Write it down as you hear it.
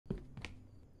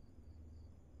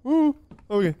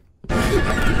Okay.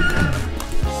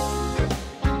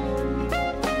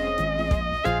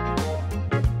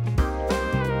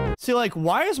 See, like,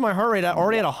 why is my heart rate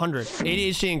already at 100?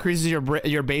 ADHD increases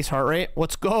your base heart rate.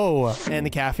 Let's go. And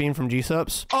the caffeine from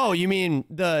G-Subs. Oh, you mean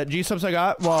the G-Subs I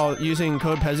got while using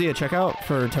code Pezzy at checkout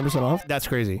for 10% off? That's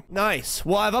crazy. Nice.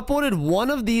 Well, I've uploaded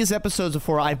one of these episodes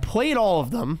before. I played all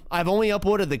of them. I've only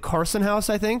uploaded the Carson House,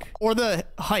 I think, or the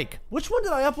hike. Which one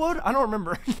did I upload? I don't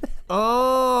remember.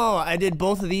 Oh, I did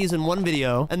both of these in one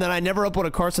video, and then I never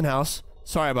uploaded Carson House.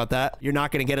 Sorry about that. You're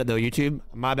not gonna get it though, YouTube.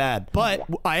 My bad. But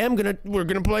we're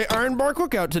gonna play IronBark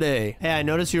Cookout today. Hey, I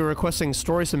noticed you were requesting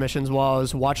story submissions while I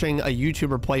was watching a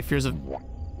YouTuber play Fears of...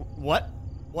 What?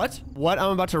 What? What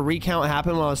I'm about to recount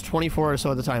happened when I was 24 or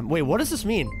so at the time. Wait, what does this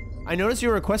mean? I noticed you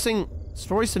were requesting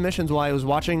story submissions while I was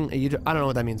watching a YouTube... I don't know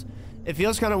what that means. It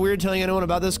feels kind of weird telling anyone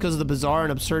about this because of the bizarre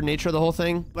and absurd nature of the whole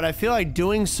thing, but I feel like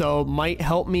doing so might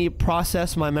help me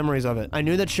process my memories of it. I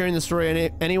knew that sharing the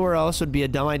story anywhere else would be a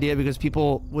dumb idea because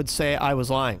people would say I was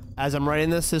lying. As I'm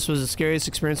writing this was the scariest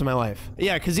experience of my life.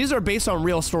 Yeah, because these are based on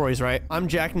real stories, right? I'm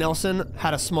Jack Nelson,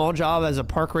 had a small job as a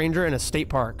park ranger in a state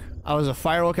park. I was a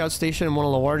fire lookout station in one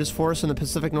of the largest forests in the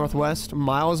Pacific Northwest,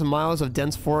 miles and miles of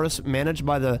dense forest managed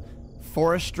by the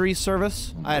Forestry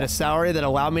Service. I had a salary that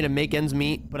allowed me to make ends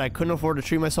meet, but I couldn't afford to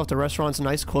treat myself to restaurants,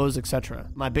 nice clothes, etc.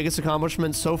 My biggest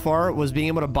accomplishment so far was being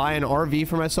able to buy an RV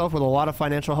for myself with a lot of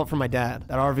financial help from my dad.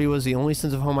 That RV was the only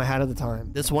sense of home I had at the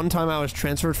time. This one time I was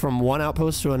transferred from one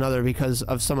outpost to another because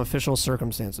of some official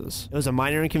circumstances. It was a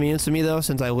minor inconvenience to me though,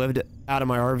 since I lived out of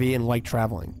my RV and liked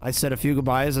traveling. I said a few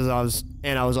goodbyes as I was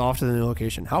off to the new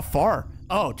location. How far?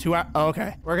 Oh, 2 hours. Oh,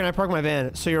 okay. Where can I park my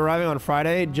van? So you're arriving on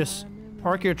Friday, just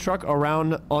park your truck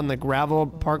around on the gravel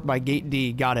park by gate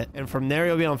D. Got it. And from there,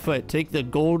 you'll be on foot. Take the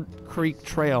Gold Creek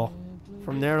Trail.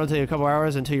 From there, it'll take you a couple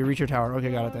hours until you reach your tower.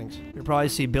 Okay, got it, thanks. You'll probably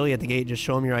see Billy at the gate. Just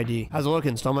show him your ID. How's it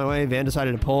looking? Still on my way? Van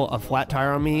decided to pull a flat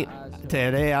tire on me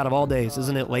today out of all days.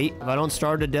 Isn't it late? If I don't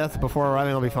starve to death before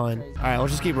arriving, I'll be fine. All right,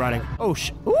 let's just keep riding. Oh,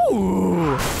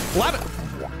 ooh. What?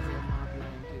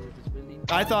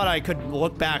 I thought I could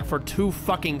look back for 2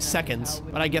 fucking seconds,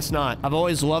 but I guess not. I've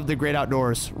always loved the great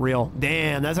outdoors. Real.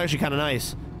 Damn, that's actually kind of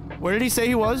nice. Where did he say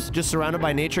he was? Just surrounded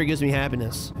by nature gives me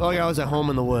happiness. I felt like I was at home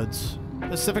in the woods.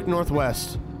 Pacific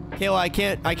Northwest.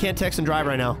 Kayla, I can't text and drive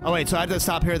right now. Oh wait, so I have to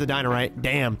stop here at the diner, right?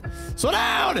 Damn. Slow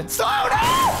down! Slow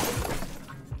down!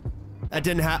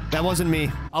 That wasn't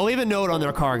me. I'll leave a note on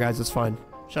their car, guys. It's fine.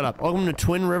 Shut up. Welcome to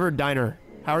Twin River Diner.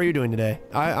 How are you doing today?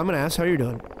 I'm gonna ask how you're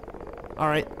doing. All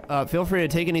right, feel free to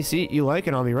take any seat you like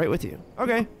and I'll be right with you.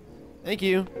 Okay, thank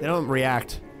you. They don't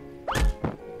react.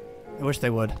 I wish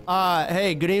they would.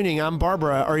 Hey, good evening, I'm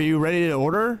Barbara. Are you ready to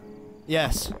order?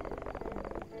 Yes.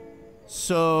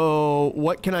 So,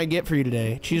 what can I get for you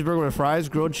today? Cheeseburger with fries,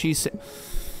 grilled cheese.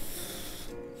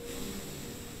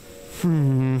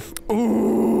 Ooh,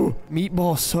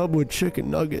 meatball sub with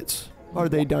chicken nuggets. Are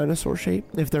they dinosaur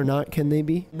shaped? If they're not, can they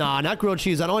be? Nah, not grilled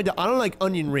cheese. I don't like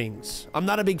onion rings. I'm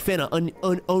not a big fan of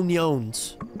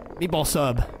onions. Meatball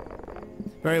sub.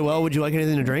 Very well. Would you like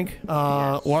anything to drink?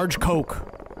 Yes. Large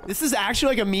Coke. This is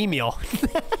actually like a me meal.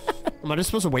 Am I just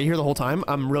supposed to wait here the whole time?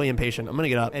 I'm really impatient. I'm gonna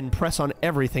get up and press on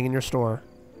everything in your store.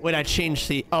 Wait, I changed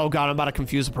seat. Oh god, I'm about to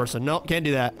confuse a person. No, can't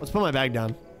do that. Let's put my bag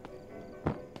down.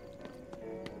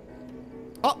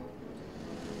 Oh!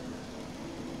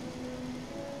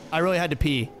 I really had to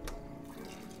pee.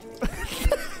 I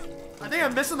think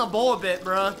I'm missing the bowl a bit,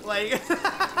 bro. Like,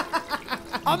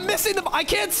 I'm missing the, I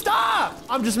can't stop!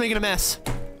 I'm just making a mess.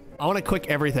 I want to click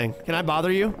everything. Can I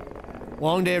bother you?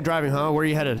 Long day of driving, huh? Where are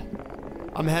you headed?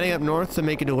 I'm heading up north to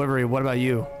make a delivery. What about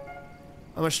you?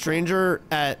 I'm a stranger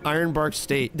at IronBark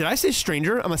State. Did I say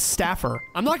stranger? I'm a staffer.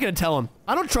 I'm not gonna tell him.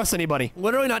 I don't trust anybody.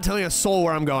 Literally not telling a soul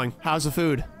where I'm going. How's the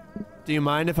food? Do you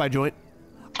mind if I join?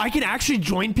 I can actually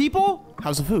join people?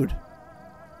 How's the food?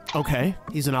 Okay.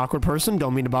 He's an awkward person.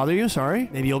 Don't mean to bother you. Sorry.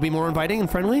 Maybe you'll be more inviting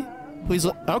and friendly? Please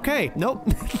look. Okay. Nope.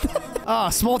 Ah,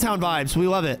 small town vibes. We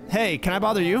love it. Hey, can I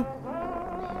bother you?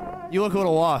 You look a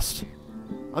little lost.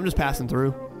 I'm just passing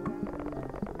through.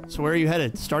 So where are you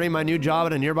headed? Starting my new job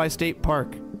at a nearby state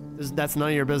park. That's none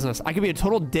of your business. I could be a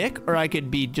total dick or I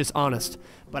could be just honest.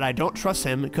 But I don't trust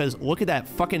him because look at that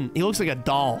fucking... He looks like a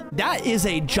doll. That is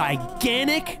a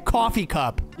gigantic coffee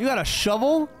cup. You got a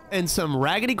shovel and some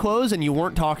raggedy clothes and you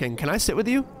weren't talking. Can I sit with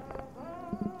you?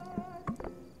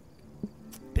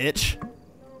 Bitch.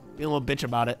 Be a little bitch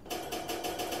about it.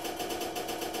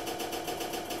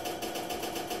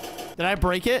 Did I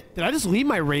break it? Did I just leave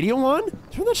my radio on?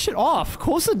 Turn that shit off.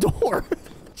 Close the door.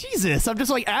 Jesus, I'm just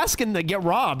like asking to get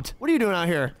robbed. What are you doing out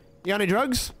here? You got any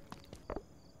drugs?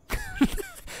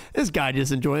 This guy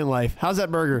just enjoying life. How's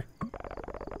that burger?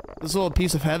 This little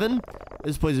piece of heaven.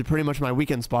 This place is pretty much my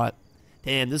weekend spot.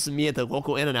 Damn, this is me at the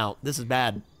local In-N-Out. This is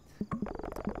bad.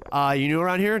 You new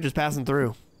around here? Just passing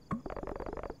through.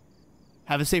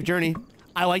 Have a safe journey.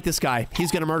 I like this guy.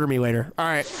 He's gonna murder me later. All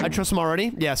right, I trust him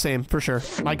already. Yeah, same, for sure.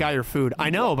 I got your food. I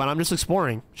know, but I'm just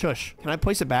exploring. Shush. Can I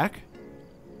place it back?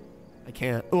 I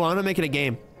can't. Oh, I'm gonna make it a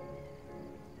game.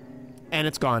 And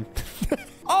it's gone.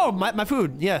 Oh, my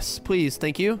food. Yes, please.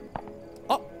 Thank you.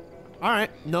 Oh, all right.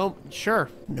 No, sure.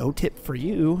 No tip for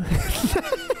you.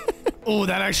 Oh,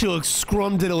 that actually looks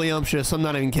scrumdiddlyumptious. I'm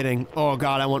not even kidding. Oh,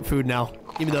 God, I want food now.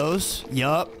 Give me those.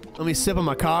 Yup. Let me sip on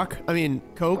my Coke.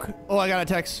 Oh, I got a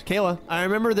text. Kayla. I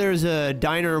remember there's a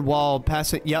diner while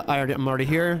passing. Yeah, I'm already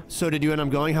here. So did you end up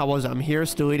going? How was it? I'm here,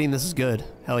 still eating. This is good.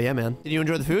 Hell yeah, man. Did you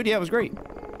enjoy the food? Yeah, it was great.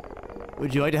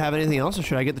 Would you like to have anything else, or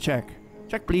should I get the check?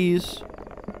 Check, please.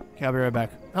 Okay, I'll be right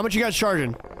back. How much you guys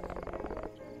charging?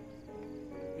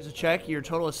 Here's a check. Your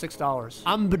total is $6.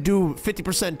 I'm due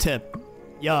 50% tip.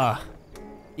 Yeah.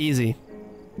 Easy.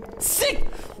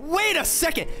 Wait a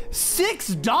second.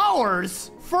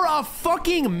 $6 for a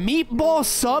fucking meatball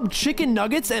sub, chicken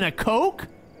nuggets, and a Coke?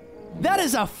 That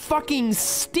is a fucking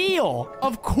steal.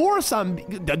 Of course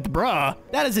bruh.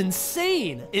 That is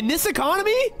insane. In this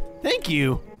economy? Thank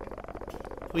you.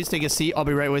 Please take a seat. I'll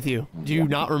be right with you. Do you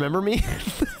not remember me?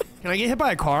 Can I get hit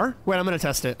by a car? Wait, I'm gonna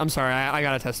test it. I'm sorry. I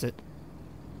gotta test it.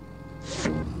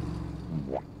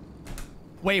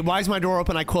 Wait, why is my door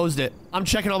open? I closed it. I'm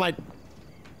checking all my...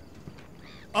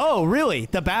 Oh, really?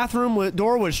 The bathroom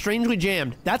door was strangely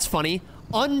jammed. That's funny.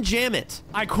 Unjam it.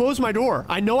 I closed my door.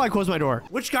 I know I closed my door.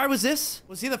 Which guy was this?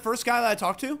 Was he the first guy that I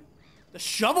talked to? The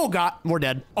shovel guy. We're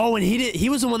dead. Oh, and he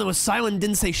was the one that was silent and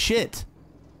didn't say shit.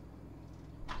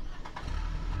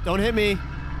 Don't hit me.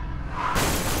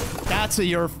 That's a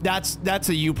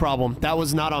you problem. That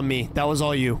was not on me. That was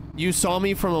all you. You saw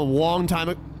me from a long time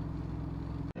ago.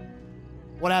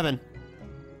 What happened?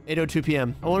 8:02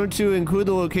 p.m. I wanted to include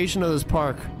the location of this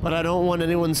park, but I don't want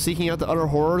anyone seeking out the utter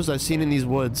horrors I've seen in these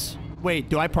woods. Wait,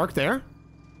 do I park there?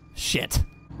 Shit.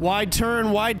 Wide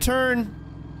turn, wide turn.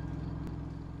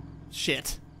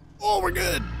 Shit. Oh, we're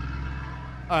good.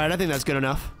 All right, I think that's good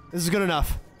enough. This is good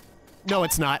enough. No,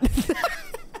 it's not.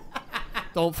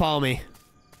 Don't follow me.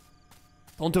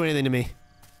 Don't do anything to me.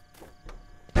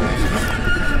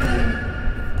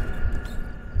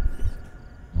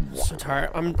 I'm so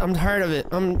tired. I'm tired of it.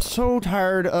 I'm so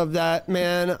tired of that,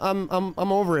 man. I'm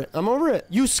over it. I'm over it.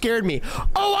 You scared me.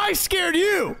 Oh, I scared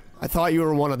you. I thought you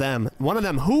were one of them. One of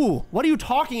them who? What are you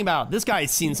talking about? This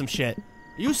guy's seen some shit.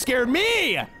 You scared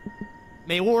me.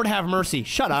 May Lord have mercy.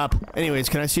 Shut up. Anyways,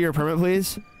 can I see your permit,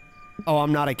 please? Oh,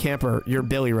 I'm not a camper. You're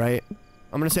Billy, right?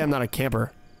 I'm gonna say I'm not a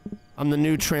camper. I'm the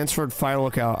new transferred fire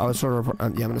lookout. I was sort of... yeah,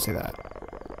 I'm gonna say that.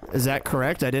 Is that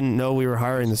correct? I didn't know we were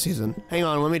hiring this season. Hang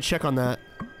on, let me check on that.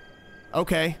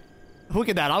 Okay. Look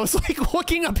at that. I was like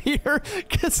looking up here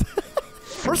because...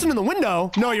 Person in the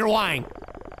window? No, you're lying.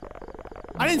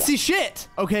 I didn't see shit.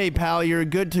 Okay, pal, you're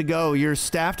good to go. You're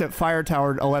staffed at Fire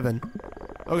Tower 11.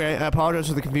 Okay, I apologize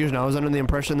for the confusion. I was under the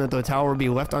impression that the tower would be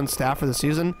left unstaffed for the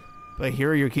season, but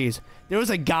here are your keys. There was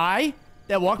a guy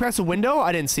that walked past the window?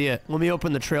 I didn't see it. Let me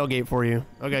open the trail gate for you.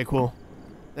 Okay, cool.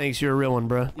 Thanks, you're a real one,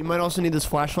 bro. You might also need this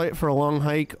flashlight for a long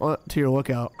hike to your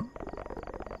lookout.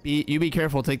 You be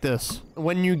careful, take this.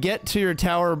 When you get to your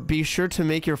tower, be sure to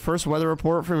make your first weather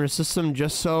report from your system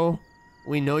just so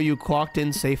we know you clocked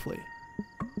in safely.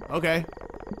 Okay.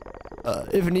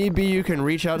 If need be, you can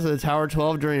reach out to the Tower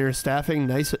 12 during your staffing.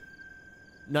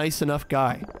 Nice enough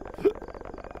guy.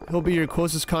 He'll be your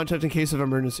closest contact in case of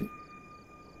emergency.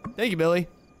 Thank you, Billy.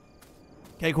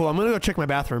 Okay, cool. I'm gonna go check my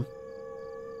bathroom.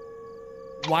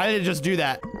 Why did it just do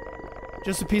that?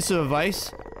 Just a piece of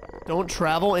advice. Don't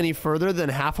travel any further than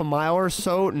half a mile or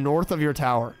so north of your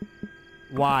tower.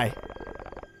 Why?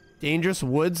 Dangerous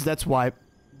woods? That's why.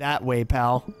 That way,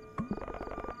 pal.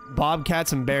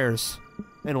 Bobcats and bears.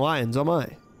 And lions, oh my.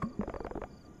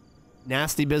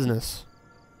 Nasty business.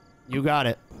 You got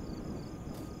it.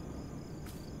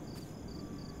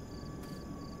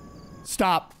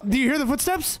 Stop. Do you hear the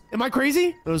footsteps? Am I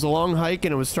crazy? It was a long hike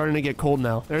and it was starting to get cold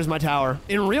now. There's my tower.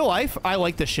 In real life, I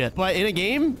like this shit. But in a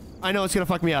game, I know it's gonna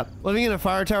fuck me up. Living in a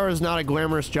fire tower is not a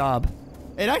glamorous job.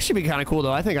 It'd actually be kind of cool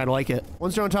though. I think I'd like it.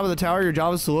 Once you're on top of the tower, your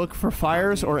job is to look for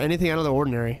fires or anything out of the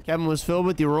ordinary. Cabin was filled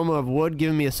with the aroma of wood,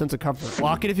 giving me a sense of comfort.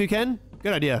 Lock it if you can.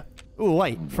 Good idea. Ooh,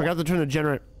 light. Forgot to turn the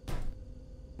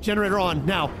generator on.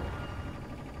 Now.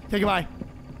 Okay, goodbye.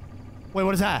 Wait,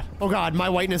 what is that? Oh god, my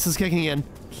whiteness is kicking in.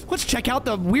 Let's check out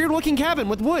the weird-looking cabin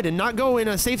with wood and not go in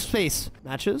a safe space.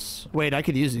 Matches? Wait, I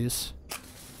could use these.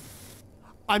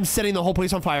 I'm setting the whole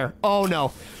place on fire. Oh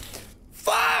no.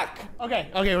 Fuck! Okay,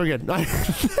 we're good.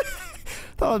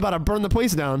 Thought I was about to burn the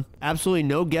place down. Absolutely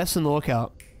no guests in the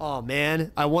lookout. Oh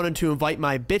man, I wanted to invite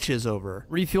my bitches over.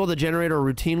 Refuel the generator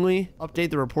routinely.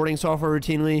 Update the reporting software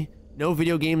routinely. No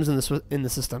video games in the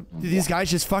system. Do these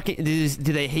guys just fucking...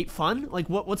 Do they hate fun? Like,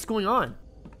 what's going on?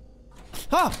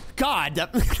 Oh, God.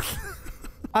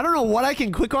 I don't know what I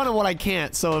can click on and what I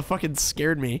can't, so it fucking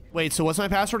scared me. Wait, so what's my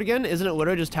password again? Isn't it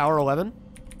literally just Tower 11?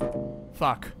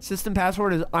 Fuck. System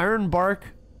password is IronBark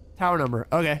tower number.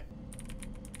 Okay.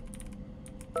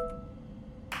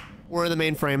 We're in the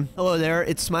mainframe. Hello there,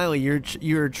 it's Smiley,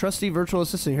 your trusty virtual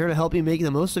assistant here to help you make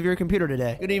the most of your computer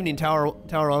today. Good evening, Tower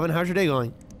 11. How's your day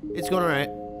going? It's going alright.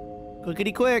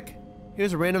 Clickety click.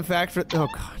 Here's a random fact for... Oh,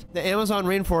 God. The Amazon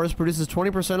rainforest produces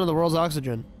 20% of the world's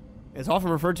oxygen. It's often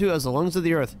referred to as the lungs of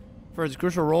the earth for its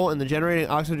crucial role in the generating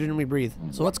oxygen we breathe.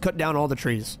 So let's cut down all the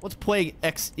trees. Let's play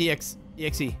EXE.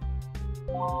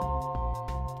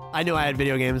 I knew I had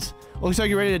video games. Looks like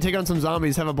you're ready to take on some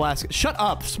zombies. Have a blast. Shut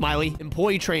up, Smiley.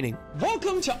 Employee training.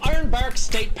 Welcome to IronBark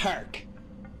State Park.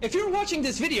 If you're watching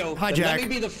this video, hi, then Jack. let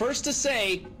me be the first to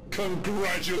say,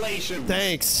 congratulations.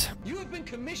 Thanks. You have been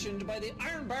commissioned by the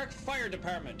IronBark Fire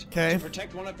Department to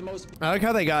protect one of the most... I like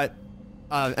how they got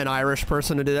an Irish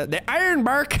person to do that. The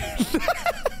IronBark.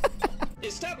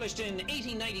 Established in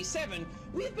 1897,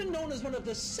 we've been known as one of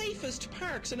the safest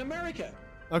parks in America.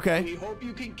 Okay. We hope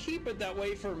you can keep it that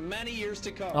way for many years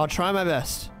to come. I'll try my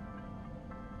best.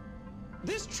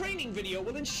 This training video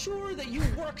will ensure that you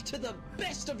work to the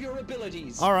best of your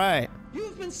abilities. All right.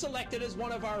 You've been selected as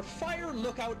one of our fire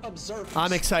lookout observers.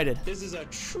 I'm excited. This is a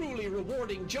truly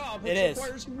rewarding job which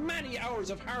requires many hours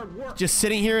of hard work. Just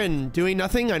sitting here and doing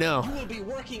nothing? I know. You will be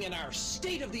working in our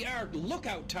state-of-the-art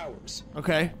lookout towers.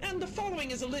 Okay. And the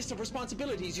following is a list of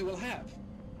responsibilities you will have.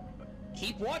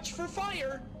 Keep watch for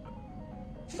fire.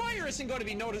 Fire isn't going to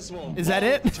be noticeable. Is that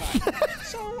it?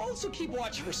 So also keep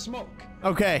watch for smoke.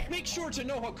 Okay. Make sure to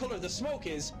know what color the smoke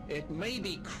is. It may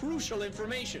be crucial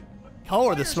information.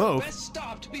 Color the smoke? Fires are best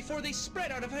stopped before they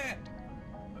spread out of hand.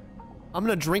 I'm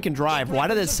gonna drink and drive. Why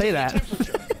did it say that?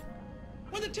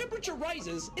 When the temperature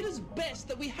rises, it is best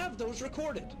that we have those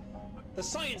recorded. The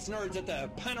science nerds at the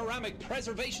Panoramic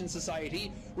Preservation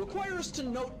Society require us to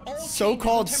note all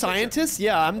so-called scientists?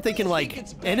 Yeah, I'm thinking like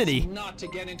it's best entity. not to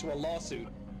get into a lawsuit.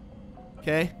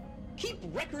 Okay. Keep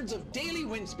records of daily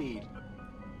wind speed.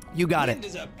 You got Wind it.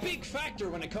 is a big factor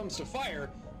when it comes to fire.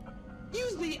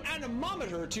 Use the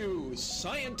anemometer to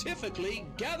scientifically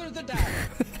gather the data.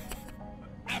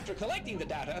 After collecting the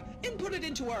data, input it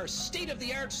into our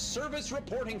state-of-the-art service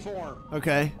reporting form.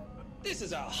 Okay. This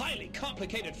is a highly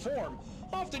complicated form,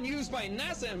 often used by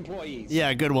NASA employees.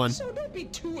 Yeah, good one. So don't be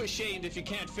too ashamed if you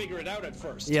can't figure it out at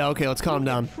first. Yeah, okay, let's calm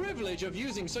down. The privilege of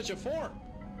using such a form.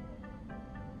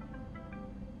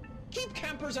 Keep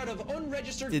campers out of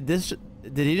unregistered...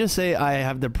 Did he just say I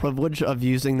have the privilege of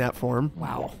using that form?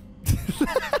 Wow.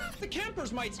 The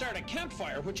campers might start a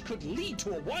campfire which could lead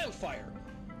to a wildfire.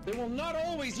 They will not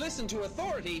always listen to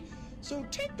authority, so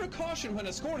take precaution when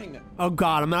escorting them. Oh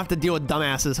God, I'm gonna have to deal with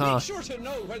dumbasses, huh? Make sure to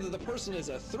know whether the person is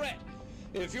a threat.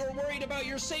 If you're worried about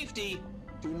your safety,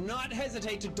 do not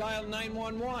hesitate to dial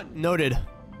 911. Noted.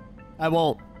 I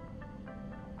won't.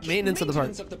 Maintenance of the park.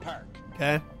 Maintenance of the park.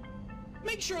 Okay.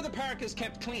 Make sure the park is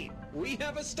kept clean. We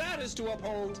have a status to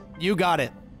uphold. You got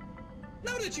it.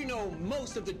 Now that you know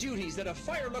most of the duties that a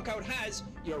fire lookout has,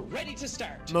 you're ready to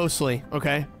start. Mostly,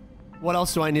 okay. What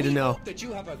else do I need to know? Hope that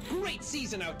you have a great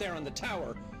season out there on the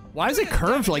tower. Why is it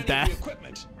curved like that?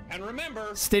 Equipment. And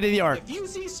remember, state of the art. If you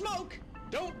see smoke,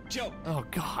 don't joke. Oh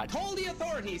God. Call the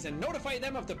authorities and notify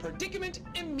them of the predicament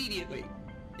immediately.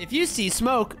 If you see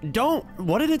smoke, don't.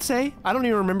 What did it say? I don't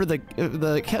even remember the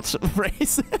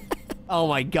catchphrase. Oh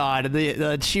my God.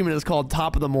 The achievement is called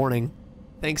Top of the Morning.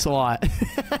 Thanks a lot.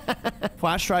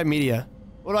 Flash drive media.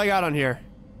 What do I got on here?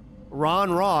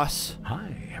 Ron Ross.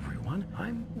 Hi everyone,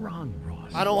 I'm Ron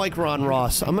Ross. I don't like Ron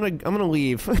Ross. I'm gonna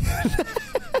leave.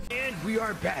 And we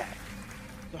are back.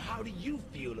 So how do you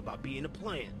feel about being a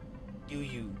plant? Do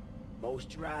you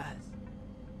moisturize?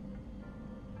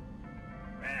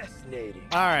 Fascinating.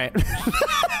 All right.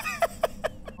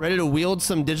 Ready to wield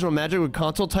some digital magic with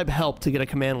console type help to get a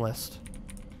command list.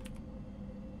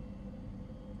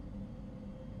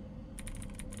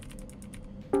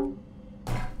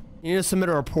 You need to submit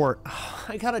a report.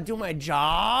 I gotta do my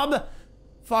job.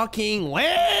 Fucking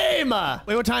lame.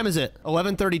 Wait, what time is it?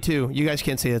 11:32. You guys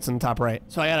can't see it. It's in the top right.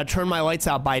 So I gotta turn my lights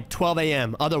out by 12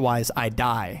 a.m. Otherwise, I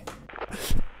die.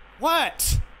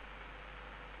 What?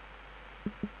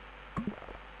 New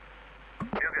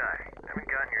guy. Haven't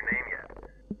gotten your name yet.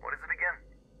 What is it again?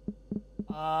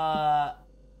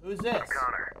 Who's this?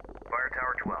 Connor. Fire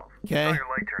Tower 12. Okay. Saw your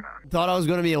light turn on. Thought I was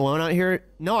going to be alone out here?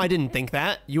 No, I didn't think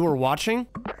that. You were watching?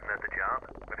 Isn't that the job?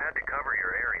 We've had to cover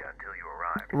your area until you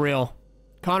arrived. Real.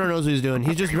 Connor knows what he's doing.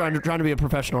 He's just trying to be a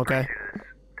professional, okay? To this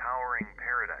towering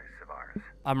paradise of ours.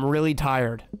 I'm really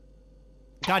tired.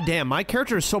 God damn, my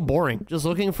character is so boring. Just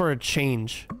looking for a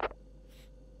change.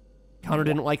 Connor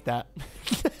didn't like that.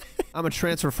 I'm a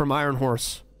transfer from Iron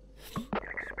Horse. An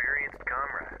experienced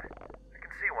comrade. I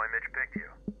can see why Mitch picked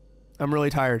you. I'm really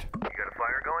tired. You got a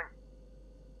fire going?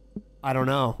 I don't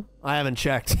know. I haven't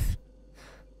checked. Get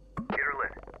her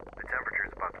lit. The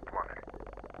temperature's about to plummet.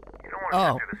 You don't want to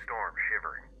get through the storm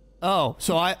shivering. Oh,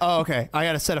 so okay. I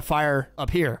gotta set a fire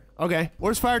up here. Okay.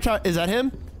 Where's fire child? Is that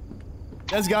him?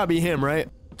 That's gotta be him, right?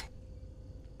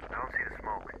 I don't see the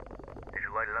smoke. Did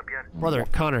you light it up yet? Brother,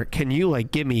 Connor, can you,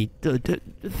 like, give me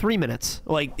 3 minutes?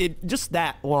 Like, just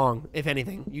that long, if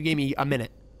anything. You gave me a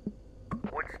minute.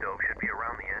 Wood stove should be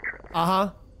around the entrance.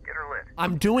 Uh-huh. Get her lit.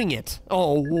 I'm doing it.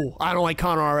 Oh, whoa. I don't like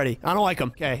Connor already. I don't like him.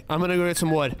 Okay, I'm gonna go get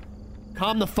some wood.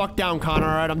 Calm the fuck down, Connor,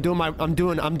 alright? I'm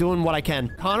doing what I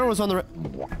can. Connor was on the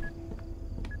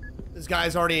This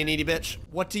guy's already a needy bitch.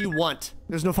 What do you want?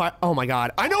 There's no fire. Oh my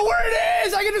god. I know where it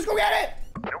is! I can just go get it!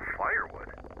 No firewood.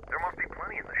 There must be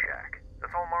plenty in the shack.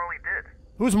 That's all Marley did.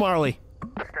 Who's Marley?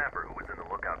 The staffer who was in the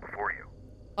lookout before you.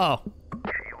 Oh.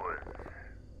 She was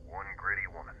one gritty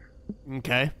woman.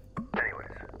 Okay. Anyways,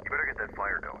 you better get that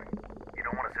fire going. You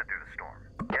don't want to sit through the storm.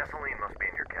 Gasoline must be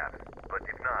in your cabin, but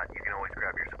if not, you can always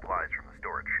grab your supplies from the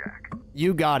storage shack.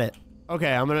 You got it.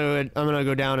 Okay, I'm gonna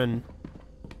go down and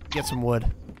get some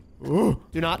wood. Ooh.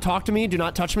 Do not talk to me. Do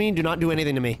not touch me. Do not do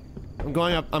anything to me. I'm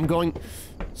going up. I'm going.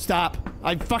 Stop.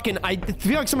 I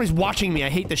feel like somebody's watching me. I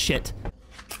hate this shit.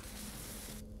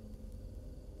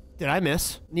 Did I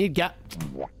miss? Need gap.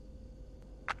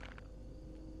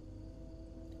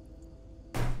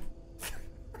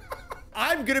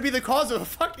 I'm gonna be the cause of a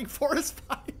fucking forest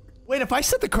fire. Wait, if I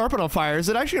set the carpet on fire, is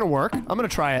it actually gonna work? I'm gonna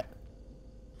try it.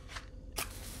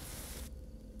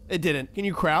 It didn't. Can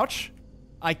you crouch?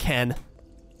 I can.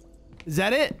 Is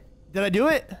that it? Did I do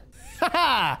it?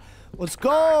 Haha! Let's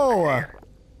go! I see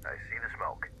the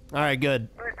smoke. Alright, good.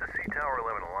 Nice to see Tower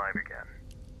 11 alive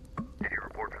again. Did you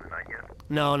report for the night yet?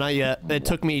 No, not yet. It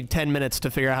took me 10 minutes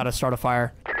to figure out how to start a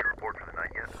fire. Did you report for the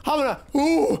night yet? How gonna?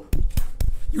 Ooh!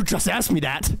 You just asked me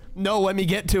that. No, let me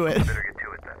get to it. Better get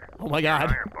to it then. Oh my god.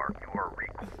 IronBark, you are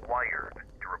required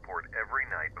to report every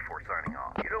night before signing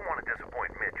off. You don't want to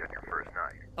disappoint Mitch on your first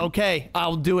night. Okay,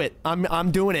 I'll do it.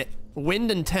 I'm doing it.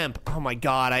 Wind and temp. Oh my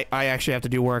god, I actually have to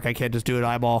do work. I can't just do it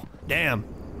eyeball. Damn.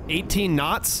 18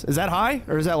 knots? Is that high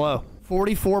or is that low?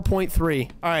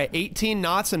 44.3. Alright, 18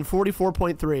 knots and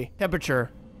 44.3.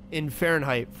 Temperature in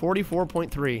Fahrenheit,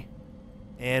 44.3.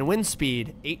 And wind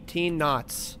speed, 18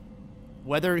 knots.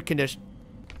 Weather condition.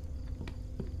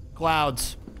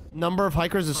 Clouds. Number of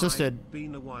hikers assisted.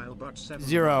 Been a while, but 7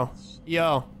 0. months.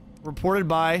 Yo. Reported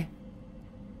by...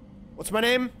 What's my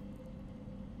name?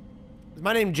 Is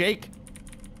my name Jake?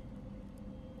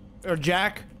 Or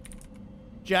Jack?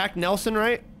 Jack Nelson,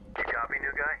 right? You copy,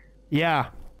 new guy? Yeah.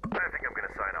 I think I'm gonna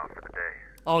sign off for the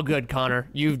day. All good, Connor.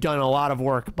 You've done a lot of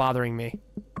work bothering me.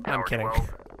 I'm Tower kidding. 12,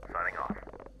 signing off.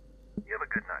 You have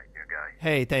a good night, new guy.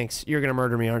 Hey, thanks. You're gonna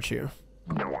murder me, aren't you?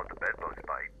 Don't want the bedbugs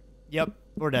bite. Yep,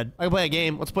 we're dead. I can play a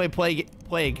game. Let's play Plague.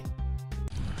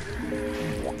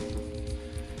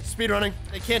 Speedrunning.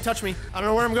 They can't touch me. I don't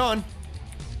know where I'm going,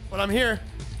 but I'm here.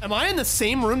 Am I in the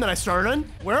same room that I started in?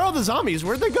 Where are all the zombies?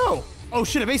 Where'd they go? Oh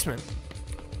shit, a basement.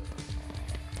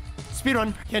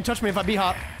 Speedrun. Can't touch me if I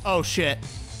B-hop. Oh shit.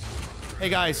 Hey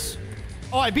guys.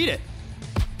 Oh, I beat it.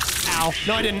 Ow.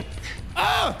 No, I didn't.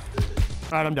 Ah!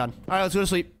 Alright, I'm done. Alright, let's go to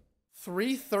sleep.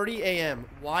 3:30 a.m.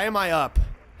 Why am I up?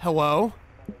 Hello?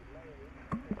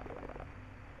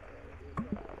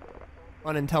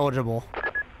 Unintelligible.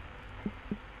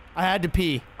 I had to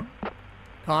pee.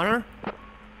 Connor?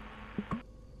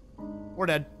 We're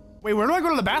dead. Wait, where do I go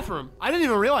to the bathroom? I didn't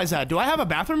even realize that. Do I have a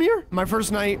bathroom here? My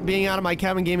first night being out of my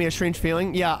cabin gave me a strange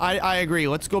feeling. Yeah, I agree.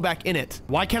 Let's go back in it.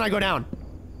 Why can't I go down?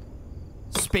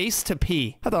 Space to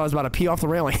pee. I thought I was about to pee off the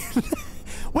railing.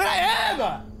 Wait, I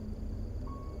am!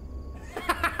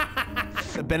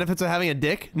 The benefits of having a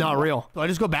dick? Not real. Do I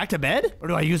just go back to bed? Or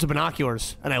do I use the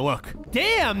binoculars and I look?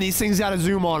 Damn, these things gotta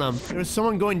zoom on them. There's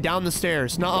someone going down the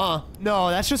stairs. Nuh-uh. No,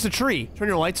 that's just a tree. Turn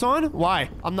your lights on? Why?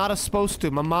 I'm not supposed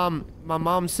to. My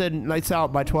mom said lights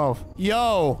out by 12.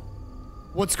 Yo.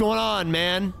 What's going on,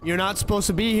 man? You're not supposed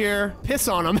to be here. Piss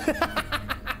on them.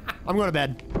 I'm going to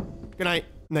bed. Good night.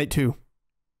 Night 2.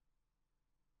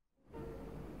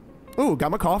 Ooh,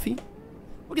 got my coffee.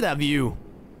 Look at that view.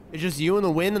 It's just you and the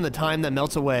wind and the time that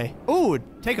melts away. Ooh,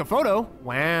 take a photo.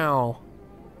 Wow.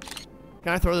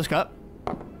 Can I throw this cup?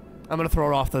 I'm gonna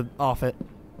throw it off it.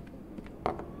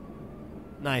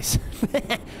 Nice.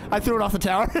 I threw it off the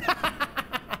tower.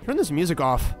 Turn this music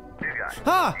off. New guy.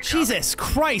 Ah, Jesus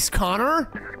Christ, Connor.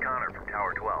 This is Connor from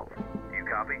Tower 12. Do you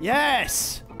copy?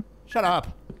 Yes. Shut up.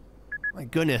 My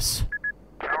goodness.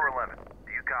 Tower 11.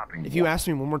 Do you copy? If you ask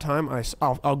me one more time,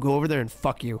 I'll go over there and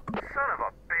fuck you. Son of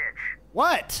a bitch.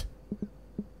 What?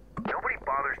 Nobody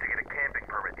bothers to get a camping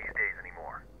permit these days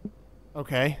anymore.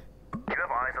 Okay. Do you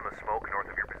have eyes on the smoke north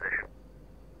of your position?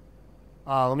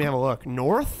 Let me have a look.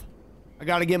 North? I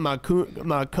gotta get my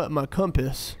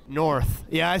compass. North.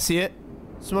 Yeah, I see it.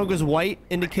 Smoke is white,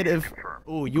 indicative.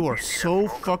 Oh, you are so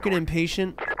fucking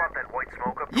impatient. You spot that white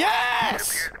smoke up north? Yes!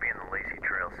 It appears to be in the Lacey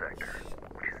Trail sector,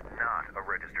 which is not a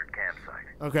registered campsite.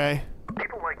 Okay.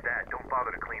 People like that don't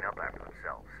bother to clean up after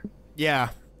themselves. Yeah,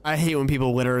 I hate when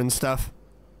people litter and stuff.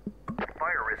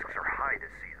 Fire risks are high this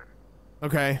season.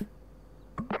 Okay.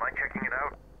 Mind checking it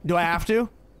out? Do I have to?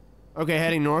 Okay,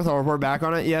 heading north. I'll report back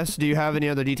on it. Yes. Do you have any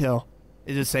other detail?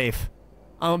 Is it safe?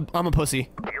 I'm a pussy.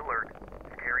 Be alert.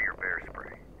 Carry your bear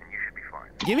spray, and you should be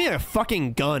fine. Give me a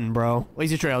fucking gun, bro.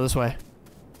 Lazy Trail, this way.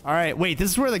 All right, wait.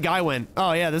 This is where the guy went.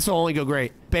 Oh, yeah, this will only go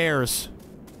great. Bears.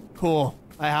 Cool.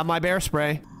 I have my bear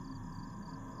spray.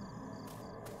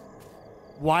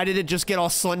 Why did it just get all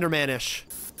Slenderman-ish?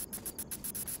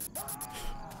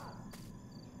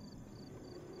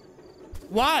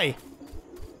 Why?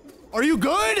 Are you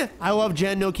good? I love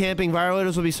Jen. No camping.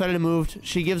 Violators will be cited and moved.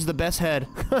 She gives the best head.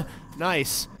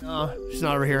 Nice. Oh, she's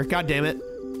not over here. God damn it.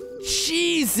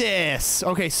 Jesus.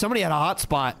 Okay, somebody had a hot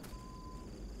spot.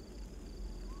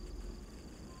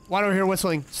 Why don't I hear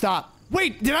whistling? Stop.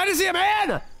 Wait, did I just see a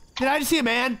man? Did I just see a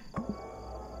man?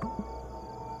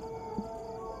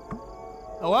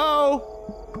 Hello?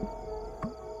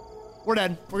 We're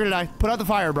dead. We're gonna die. Put out the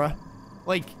fire, bruh.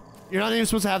 Like, you're not even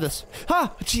supposed to have this. Huh,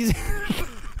 jeez.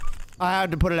 I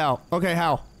had to put it out. Okay,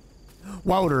 how?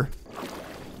 Louder.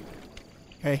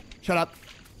 Okay, shut up.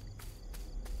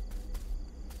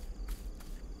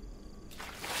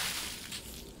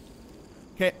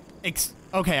 Okay,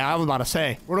 okay, I was about to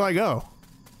say. Where do I go?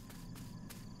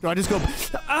 Do I just go...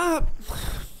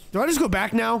 do I just go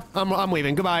back now? I'm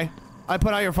leaving. Goodbye. I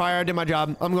put out your fire. I did my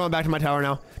job. I'm going back to my tower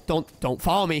now. Don't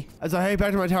follow me. As I head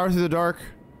back to my tower through the dark,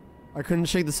 I couldn't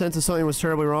shake the sense that something was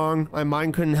terribly wrong. My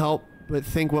mind couldn't help but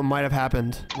think what might have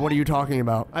happened. What are you talking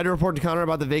about? I had to report to Connor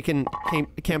about the vacant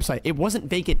campsite. It wasn't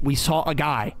vacant. We saw a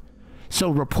guy. So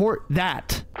report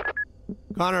that.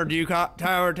 Connor, do you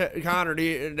Connor, do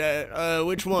you,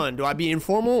 which one? Do I be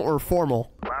informal or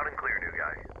formal? Loud and clear, new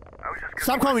guy. I was just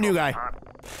Stop calling me new guy.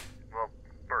 Well,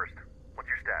 first, what's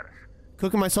your status?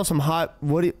 Cooking myself some hot.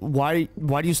 Why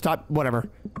do you stop? Whatever.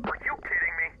 Are you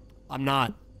kidding me? I'm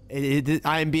not.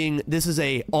 I am being. This is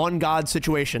a on God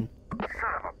situation. Son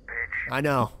of a bitch. I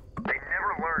know. They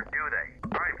never learn, do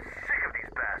they? I'm sick of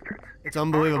these bastards. It's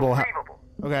unbelievable. Unbelievable.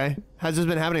 Okay. Has this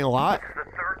been happening a lot? This is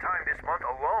the third time this month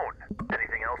alone.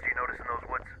 Anything else you notice in those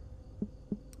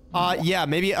woods? Yeah,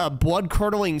 maybe a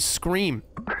blood-curdling scream.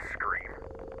 A scream.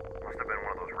 Must have been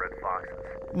one of those red foxes.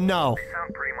 No. They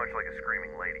sound pretty much like a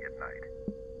screaming lady at night.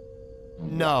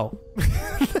 No.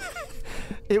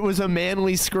 It was a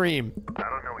manly scream. I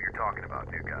don't know what you're talking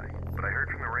about, new guy, but I heard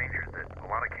from the rangers that a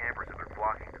lot of campers have been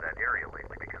flocking to that area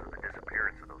lately because of the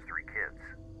disappearance of those 3 kids.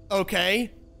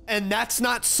 Okay. And that's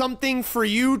not something for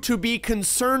you to be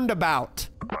concerned about.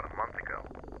 About a month ago,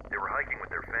 they were hiking with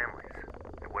their families.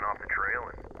 They went off the trail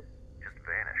and just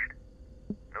vanished.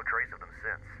 No trace of them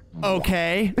since.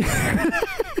 Okay.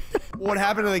 What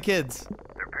happened to the kids?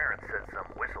 Their parents said some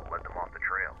whistle led them off the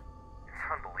trail. It's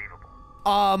unbelievable.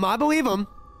 I believe them.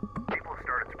 People have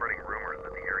started spreading rumors that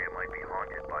the area might be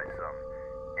haunted by some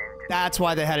entity. That's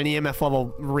why they had an EMF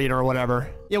level reader or whatever.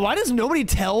 Yeah, why does nobody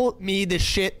tell me this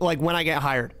shit, like, when I get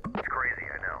hired? It's crazy,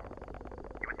 I know.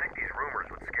 You would think these rumors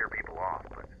would scare people off,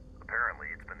 but apparently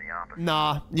it's been the opposite.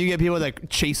 Nah, you get people that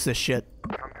chase this shit.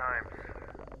 Sometimes,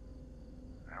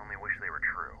 I only wish they were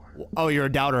true. Oh, you're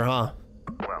a doubter, huh?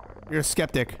 Well, You're a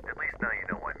skeptic. at least now you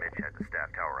know why Mitch had to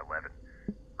staff Tower 11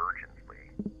 urgently.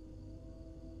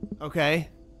 Okay.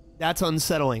 That's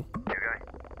unsettling. New guy,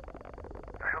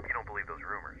 I hope you don't believe those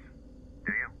rumors.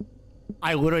 Do you?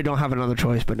 I literally don't have another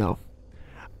choice, but no.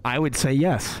 I would say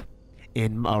yes.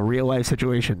 In a real life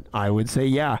situation, I would say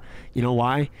yeah. You know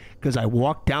why? Because I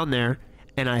walked down there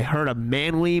and I heard a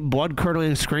manly,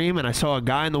 blood-curdling scream and I saw a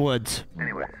guy in the woods.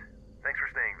 Anyways, thanks for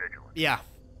staying vigilant. Yeah.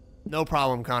 No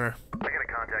problem, Connor. I gotta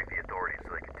contact the authorities so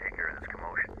they can take care of this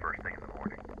commotion first thing in the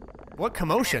morning. What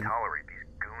commotion? Can't tolerate these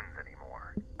goons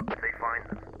anymore. If they find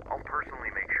them, I'll personally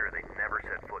make sure they never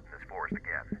set foot in this forest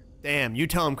again. Damn, you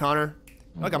tell him, Connor.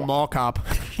 You're like a mall cop.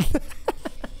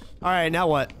 Alright, now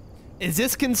what? Is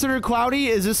this considered cloudy?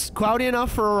 Is this cloudy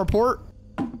enough for a report?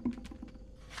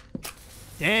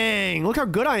 Dang, look how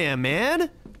good I am, man. All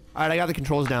right, I got the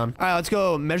controls down. All right, let's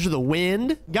go measure the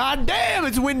wind. God damn,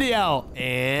 it's windy out.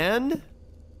 And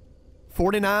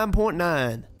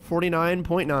 49.9.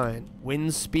 49.9.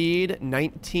 Wind speed,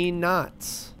 19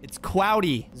 knots. It's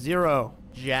cloudy. 0.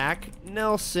 Jack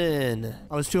Nelson.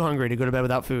 I was too hungry to go to bed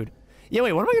without food. Yeah,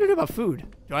 wait, what am I gonna do about food?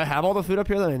 Do I have all the food up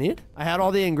here that I need? I had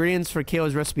all the ingredients for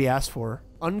Kayla's recipe asked for.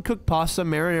 Uncooked pasta,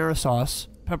 marinara sauce,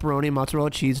 pepperoni, mozzarella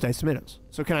cheese, diced tomatoes.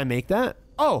 So can I make that?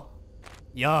 Oh.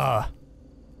 Yeah.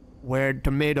 Where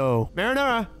tomato?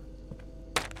 Marinara.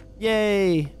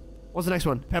 Yay. What's the next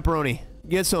one? Pepperoni.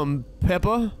 Get some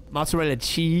pepper, mozzarella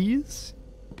cheese.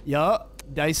 Yup.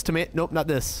 Diced tomato. Nope, not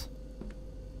this.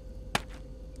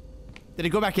 Did it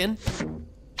go back in?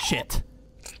 Shit.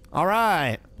 All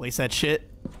right. Place that shit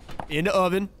in the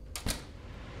oven.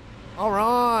 All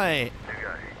right. Hey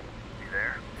guy, you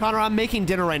there? Connor, I'm making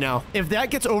dinner right now. If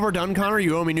that gets overdone, Connor,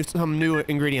 you owe me some new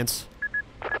ingredients.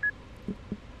 Just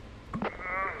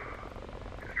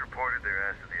reported their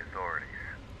ass to the authorities.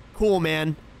 Cool,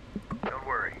 man. Don't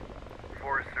worry.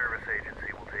 Forest Service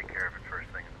Agency will take care of it first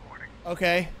thing in the morning.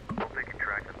 Okay. Hope they can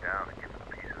track them down and give them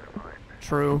peace of mind.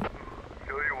 True.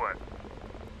 Tell you what,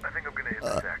 I think I'm gonna hit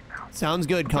the sack now. Sounds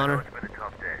good, I know Connor. it's been a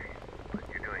tough day, but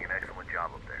you're doing an excellent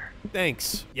job up there.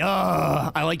 Thanks.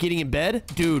 Yeah, I like eating in bed.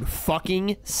 Dude,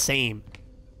 fucking same.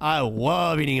 I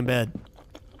love eating in bed.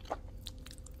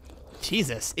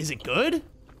 Jesus, is it good?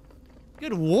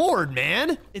 Good lord,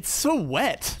 man. It's so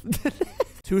wet.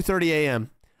 2:30 a.m.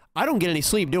 I don't get any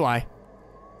sleep, do I?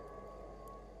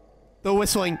 The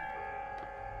whistling.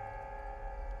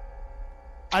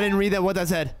 I didn't read that, what that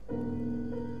said.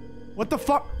 What the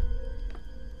fuck?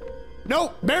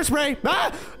 No, bear spray.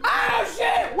 Ah! Oh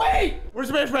shit! Wait! Where's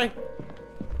the bear spray?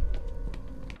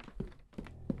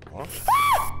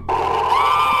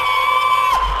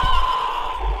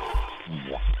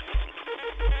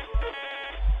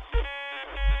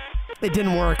 It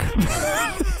didn't work.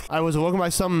 I was awoken by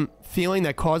some feeling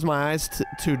that caused my eyes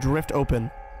to drift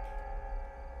open.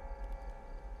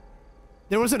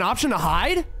 There was an option to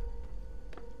hide?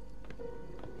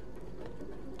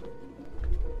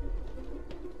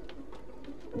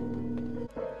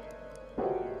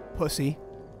 Pussy.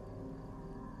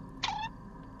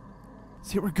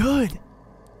 See, we're good.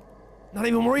 Not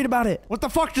even worried about it. What the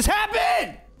fuck just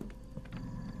happened?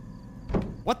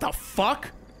 What the fuck?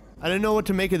 I didn't know what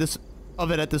to make of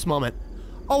it at this moment.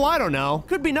 Oh, I don't know.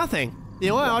 Could be nothing.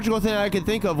 The only logical thing I could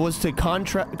think of was to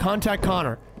contact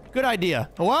Connor. Good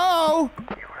idea. Hello? You have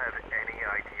any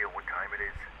idea what time it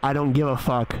is? I don't give a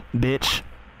fuck, bitch.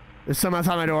 There's someone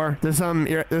outside my door. There's someone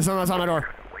outside my door.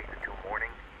 Couldn't wait until morning.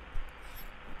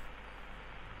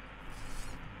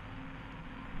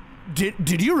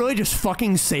 Did you really just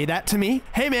fucking say that to me?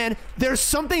 Hey man, there's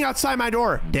something outside my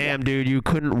door. Damn dude, you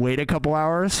couldn't wait a couple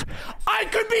hours? I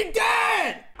could be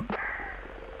dead! Tell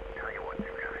you what, new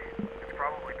guy. It's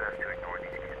probably best to ignore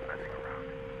these kids messing around.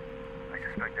 I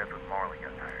suspect that's what Marley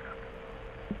got tired of.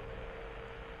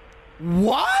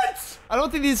 What? I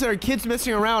don't think these are kids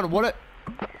messing around. What?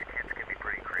 These kids can be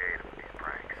pretty creative with these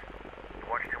pranks. You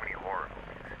watch too many horror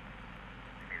movies.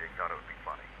 Maybe they thought it would be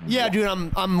funny. Yeah, dude,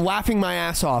 I'm laughing my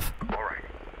ass off. Alright,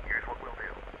 here's what we'll do.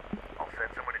 I'll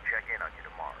send someone to check in on you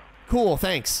tomorrow. Cool,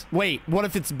 thanks. Wait, what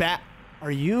if it's bat?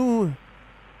 Are you?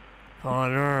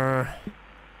 Connor.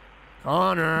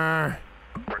 Connor.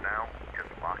 For now, just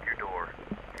lock your door,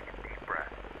 take a deep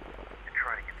breath, and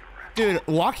try to get some rest. Dude,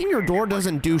 locking your door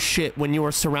doesn't do shit when you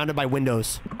are surrounded by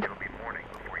windows. It'll be morning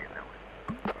before you know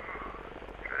it.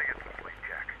 Try to get some sleep,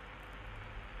 Jack.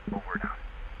 Over and out.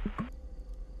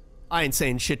 I ain't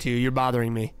saying shit to you. You're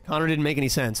bothering me. Connor didn't make any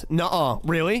sense. Nuh-uh.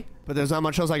 Really? But there's not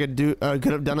much else I could do. Could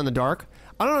have done in the dark.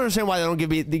 I don't understand why they don't give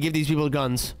these people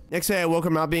guns. Next day, I woke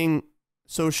up not being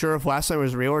so sure if last night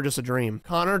was real or just a dream.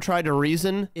 Connor tried to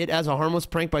reason it as a harmless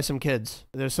prank by some kids.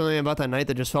 There's something about that night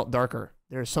that just felt darker.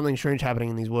 There's something strange happening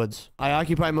in these woods. I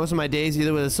occupy most of my days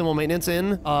either with a simple maintenance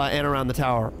in and around the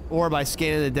tower, or by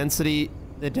scanning the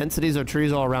densities of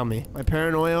trees all around me. My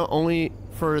paranoia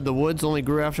for the woods only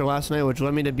grew after last night, which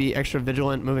led me to be extra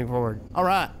vigilant moving forward. All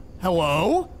right.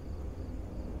 Hello?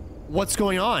 What's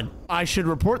going on? I should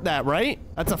report that, right?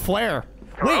 That's a flare.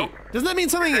 Hello? Wait, doesn't that mean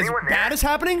something as anyone bad there? is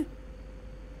happening?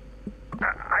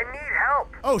 I need help.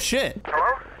 Oh, shit.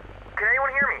 Hello? Can anyone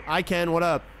hear me? I can. What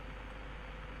up?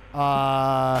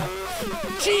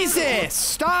 Jesus!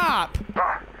 Stop!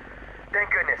 Oh, thank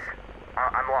goodness.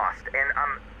 I'm lost, and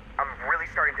I'm really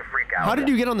starting to freak out. How did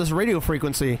you get on this radio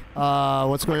frequency?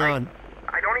 What's going on?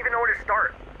 I don't even know where to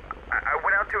start. I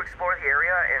went out to explore the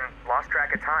area and lost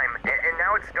track of time. And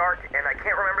now it's dark, and I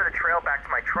can't remember the trail back to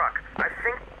my truck. I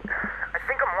think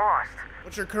I'm lost.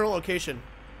 What's your current location?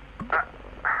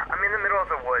 I'm in the middle of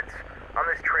the woods, on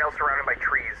this trail surrounded by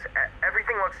trees.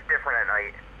 Everything looks different at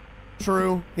night.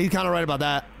 True. He's kind of right about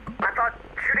that. I thought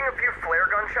shooting a few flare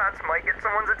gun shots might get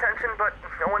someone's attention, but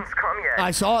no one's come yet.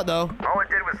 I saw it, though. All it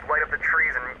did was light up the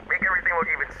trees and make everything look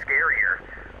even scarier.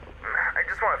 I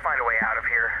just want to find a way out of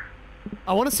here.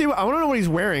 I want to know what he's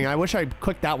wearing. I wish I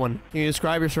clicked that one. Can you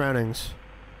describe your surroundings?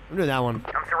 I'm doing that one.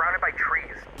 I'm surrounded by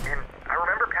trees, and I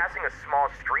remember passing a small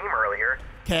stream earlier.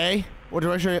 Okay. What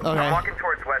direction? Okay. I'm walking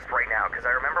towards west right now, because I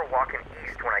remember walking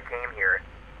east when I came here.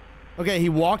 Okay, he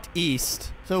walked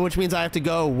east. So which means I have to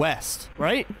go west,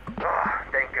 right? Oh,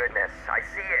 thank goodness. I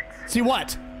see it. See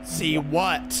what? See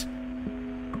what?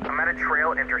 I'm at a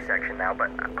trail intersection now,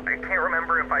 but I can't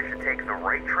remember if I should take the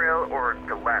right trail or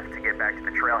the left to get back to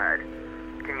the trailhead.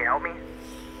 Can you help me?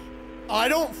 I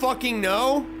don't fucking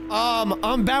know.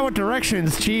 I'm bad with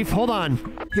directions, Chief. Hold on.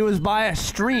 He was by a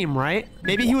stream, right?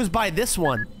 Maybe he was by this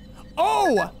one.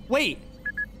 Oh, wait.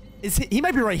 He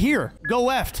might be right here. Go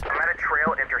left. I'm at a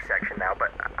trail intersection now,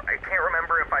 but I can't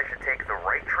remember if I should take the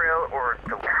right trail or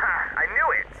the left. I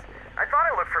knew it. I thought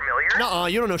it looked familiar. Nuh-uh,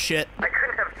 you don't know shit. I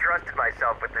couldn't have trusted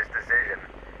myself with this decision.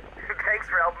 Thanks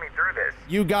for helping me through this.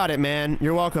 You got it, man.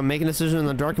 You're welcome. Making a decision in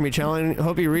the dark can be challenging.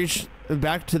 Hope you reach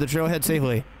back to the trailhead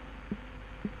safely.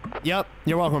 Yep,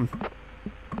 you're welcome.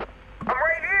 I'm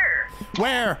right here.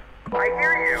 Where? I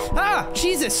hear you. Ah,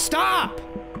 Jesus, stop!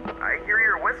 I hear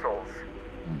your whistles.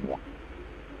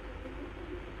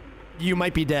 You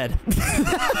might be dead.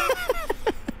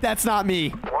 That's not me.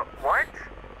 What?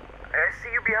 I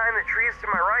see you behind the trees to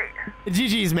my right.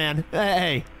 GG's, man.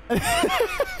 Hey.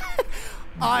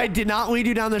 I did not lead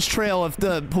you down this trail if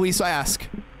the police ask.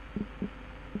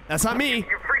 That's not me.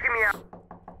 You're freaking me out.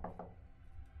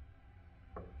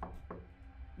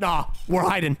 Nah, we're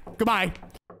hiding. Goodbye.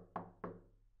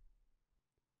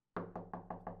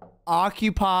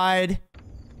 Occupied.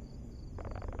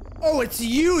 Oh, it's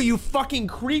you, you fucking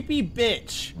creepy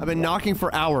bitch. I've been knocking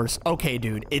for hours. Okay,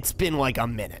 dude, it's been like a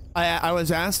minute. I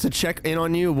was asked to check in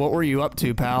on you. What were you up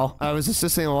to, pal? I was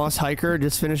assisting a lost hiker,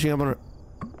 just finishing up on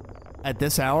at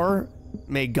this hour.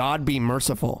 May God be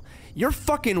merciful. You're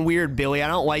fucking weird, Billy. I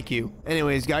don't like you.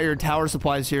 Anyways, got your tower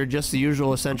supplies here, just the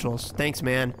usual essentials. Thanks,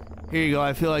 man. Here you go.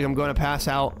 I feel like I'm going to pass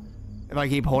out if I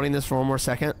keep holding this for one more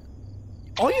second.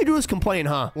 All you do is complain,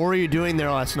 huh? What were you doing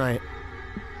there last night?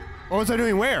 What was I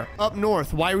doing where? Up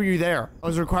north. Why were you there? I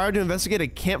was required to investigate a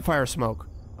campfire smoke.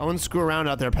 I wouldn't screw around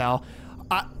out there, pal.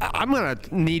 I'm gonna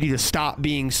need you to stop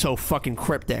being so fucking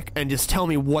cryptic and just tell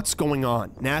me what's going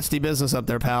on. Nasty business up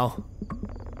there, pal.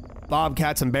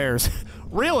 Bobcats and bears.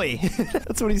 Really?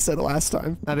 That's what he said last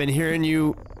time. I've been hearing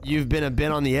you've been a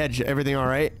bit on the edge. Everything all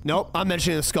right? Nope, I'm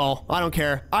mentioning the skull. I don't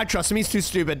care. I trust him. He's too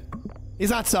stupid. He's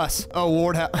not sus. Oh,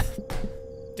 Ward,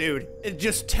 dude,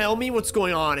 just tell me what's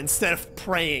going on instead of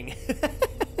praying.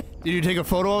 Did you take a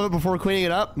photo of it before cleaning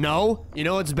it up? No. You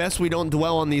know, it's best we don't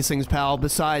dwell on these things, pal.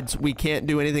 Besides, we can't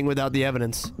do anything without the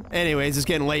evidence. Anyways, it's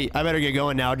getting late. I better get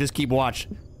going now. Just keep watch.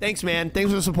 Thanks, man. Thanks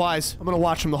for the supplies. I'm gonna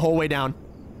watch them the whole way down.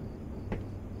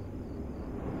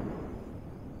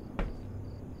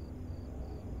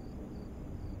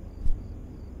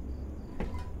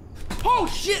 Oh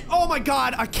shit! Oh my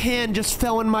god! A can just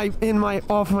fell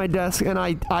off my desk, and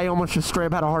I almost just straight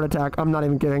up had a heart attack. I'm not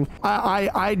even kidding.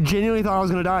 I genuinely thought I was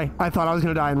gonna die. I thought I was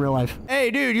gonna die in real life.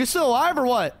 Hey, dude, you still alive or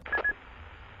what?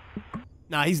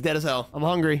 Nah, he's dead as hell. I'm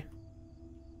hungry.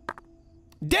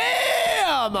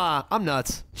 Damn! I'm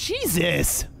nuts.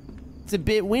 Jesus! It's a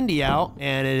bit windy out,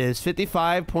 and it is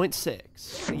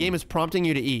 55.6. The game is prompting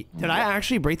you to eat. Did I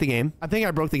actually break the game? I think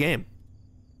I broke the game.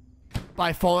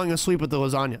 By falling asleep with the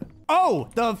lasagna. Oh,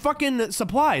 the fucking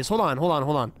supplies. Hold on.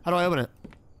 How do I open it?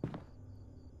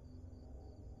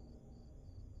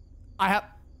 I have...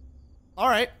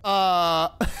 Alright.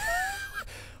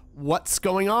 What's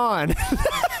going on?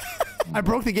 I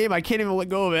broke the game. I can't even let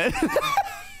go of it.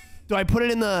 Do I put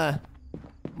it in the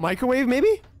microwave,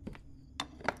 maybe?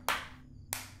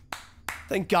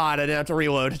 Thank God I didn't have to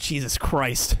reload. Jesus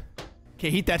Christ. Okay,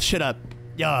 heat that shit up.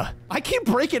 Yeah. I keep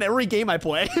breaking every game I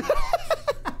play.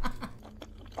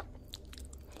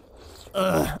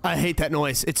 Ugh, I hate that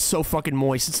noise. It's so fucking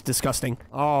moist. It's disgusting.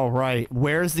 All right.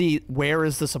 Where is the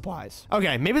supplies?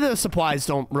 Okay, maybe the supplies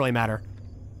don't really matter.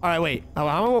 All right, wait.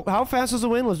 How fast is the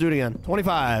wind? Let's do it again.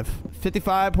 25.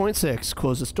 55.6.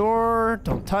 Close this door.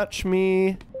 Don't touch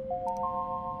me.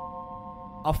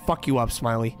 I'll fuck you up,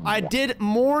 Smiley. I did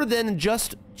more than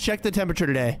just check the temperature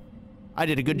today. I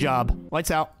did a good job.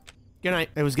 Lights out. Good night.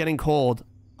 It was getting cold.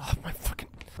 Oh, my fucking...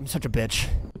 I'm such a bitch.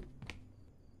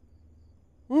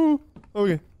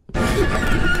 Okay.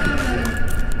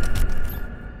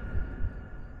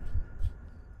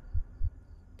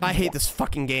 I hate this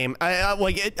fucking game. I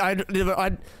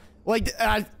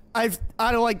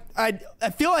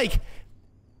feel like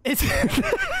it's.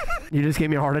 You just gave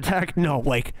me a heart attack? No,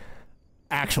 like,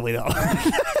 actually though.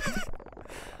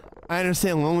 I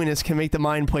understand loneliness can make the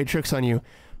mind play tricks on you.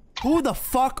 Who the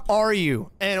fuck are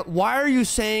you? And why are you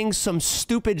saying some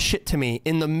stupid shit to me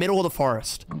in the middle of the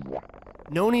forest?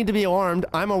 No need to be alarmed.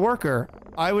 I'm a worker.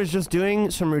 I was just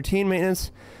doing some routine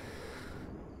maintenance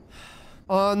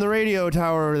on the radio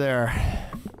tower over there.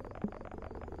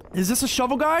 Is this a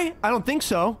shovel guy? I don't think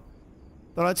so.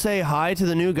 But I'd say hi to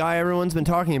the new guy everyone's been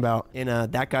talking about. In a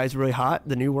that guy's really hot,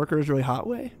 the new worker is really hot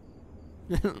way.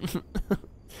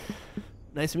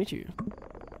 Nice to meet you.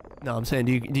 No, I'm saying,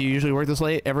 do you usually work this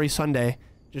late? Every Sunday,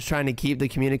 just trying to keep the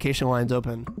communication lines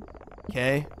open.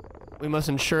 Okay? We must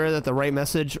ensure that the right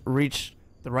message reach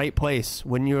the right place.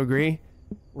 Wouldn't you agree?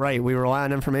 Right, we rely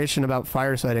on information about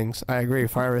fire sightings. I agree,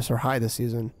 fire risks are high this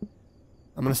season.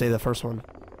 I'm gonna say the first one.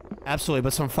 Absolutely,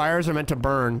 but some fires are meant to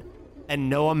burn, and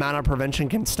no amount of prevention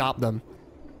can stop them.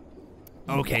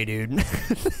 Okay, dude.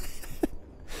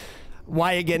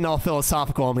 Why are you getting all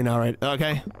philosophical on me now, right?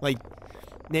 Okay? Like,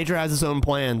 nature has its own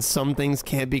plans. Some things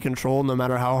can't be controlled no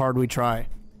matter how hard we try.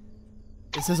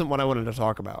 This isn't what I wanted to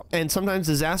talk about. And sometimes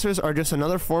disasters are just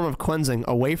another form of cleansing,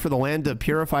 a way for the land to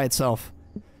purify itself.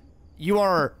 You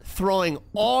are throwing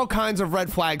all kinds of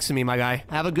red flags to me, my guy.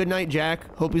 Have a good night,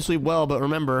 Jack. Hope you sleep well, but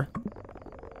remember,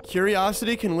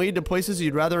 curiosity can lead to places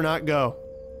you'd rather not go.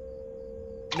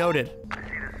 Noted. I see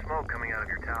the smoke coming out of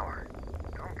your tower.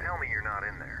 Don't tell me you're not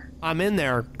in there. I'm in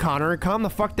there, Connor. Calm the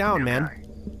fuck down, man. Guy.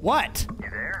 What? You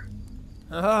there?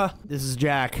 This is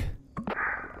Jack.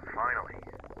 Finally.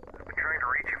 I've been trying to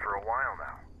reach you for a while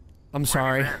now. I'm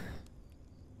sorry.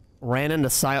 Ran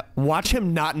into Watch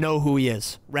him not know who he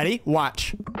is. Ready?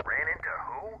 Watch. Ran into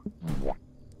who?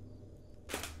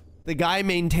 The guy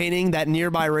maintaining that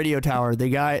nearby radio tower.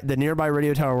 The nearby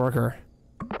radio tower worker.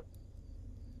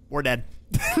 We're dead.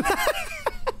 Is this about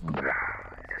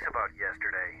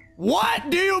yesterday?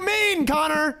 What do you mean,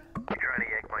 Connor? You trying to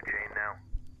yank my chain now?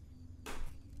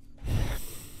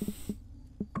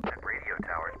 That radio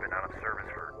tower's been out of service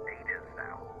for ages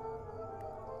now.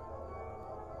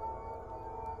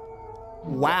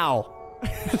 Wow. It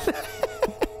was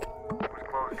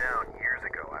closed down years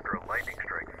ago after a lightning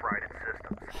strike fried its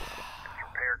systems. Its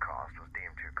repair cost was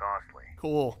deemed too costly.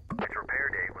 Cool. Its repair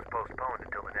date was postponed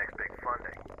until the next big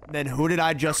funding. Then who did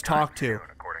I just talk to? Soon,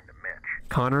 according to Mitch.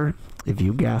 Connor, if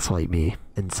you gaslight me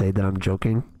and say that I'm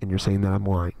joking and you're saying that I'm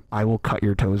lying, I will cut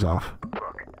your toes off.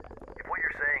 Look, if what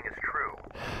you're saying is true,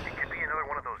 it could be another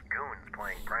one of those goons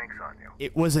playing pranks on you.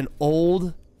 It was an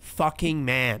old fucking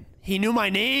man. He knew my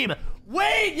name.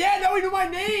 Wait, yeah, no, he knew my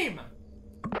name.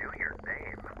 Knew your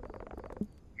name?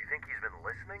 You think he's been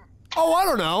listening? Oh, I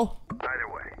don't know. Either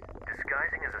way,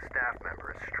 disguising as a staff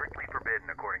member is strictly forbidden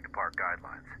according to park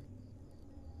guidelines.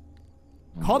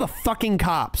 Call the fucking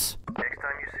cops. Next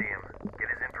time you see him, get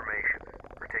his information,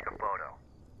 or take a photo.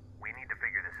 We need to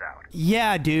figure this out.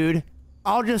 Yeah, dude.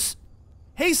 I'll just...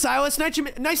 Hey, Silas, nice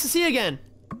to see you again.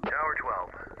 Tower 12,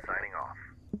 signing off.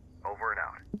 Over and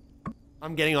out.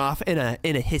 I'm getting off in a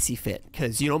hissy fit,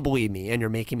 because you don't believe me, and you're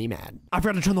making me mad. I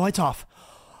forgot to turn the lights off.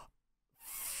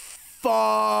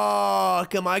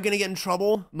 Fuck, am I gonna get in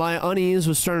trouble? My unease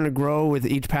was starting to grow with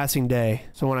each passing day.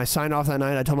 So when I signed off that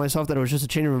night, I told myself that it was just a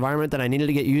change of environment that I needed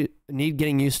to need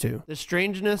getting used to. The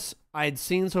strangeness I'd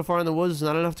seen so far in the woods is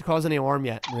not enough to cause any alarm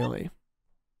yet. Really?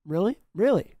 Really?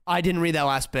 Really? I didn't read that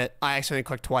last bit. I accidentally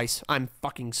clicked twice. I'm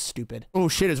fucking stupid. Oh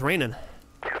shit, it's raining.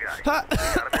 You guys, got a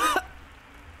minute?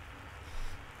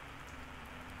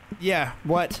 Yeah,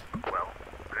 what? Well,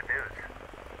 good news.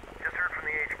 Just heard from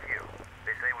the HQ.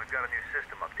 They say we've got a new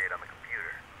system update on the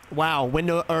computer. Wow,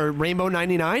 Rainbow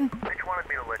 99? Mitch wanted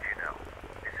me to let you know.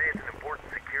 They say it's an important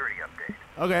security update.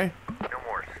 Okay. No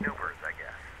more snoopers, I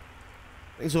guess.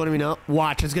 Thanks for letting me know.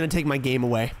 Watch, it's gonna take my game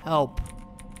away. Help.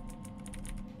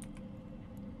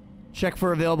 Check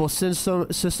for available systems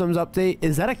update.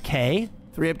 Is that a K?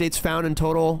 3 updates found in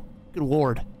total. Good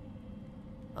lord.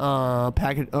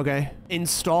 Package, okay.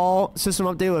 Install system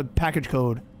update with package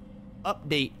code.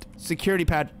 Update. Security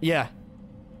patch, yeah.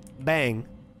 Bang.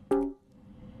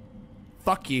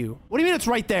 Fuck you. What do you mean it's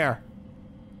right there?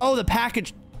 Oh, the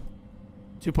package.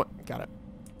 2 point, got it.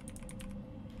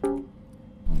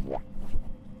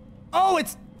 Oh,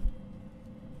 it's...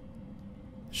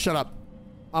 Shut up.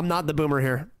 I'm not the boomer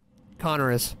here.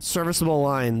 Connor is. Serviceable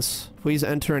lines. Please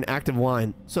enter an active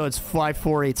line. So it's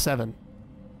 5487.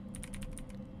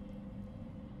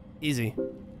 Easy.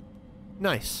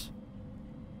 Nice.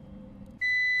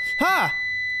 Ha!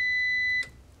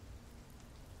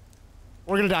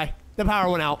 We're gonna die. The power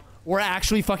went out. We're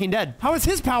actually fucking dead. How is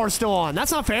his power still on?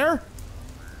 That's not fair.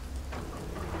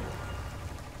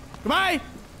 Goodbye!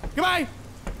 Goodbye!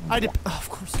 Oh, of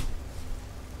course.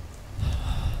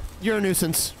 You're a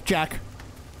nuisance, Jack.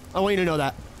 I want you to know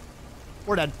that.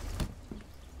 We're dead.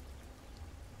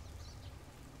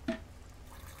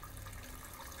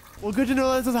 Well, good to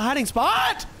know this is a hiding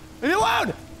spot! Leave me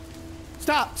alone!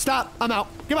 Stop, stop, I'm out.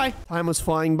 Goodbye. Time was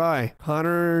flying by.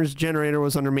 Connor's generator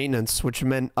was under maintenance, which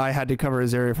meant I had to cover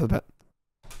his area for the pet.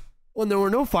 When there were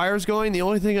no fires going, the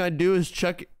only thing I'd do is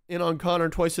check in on Connor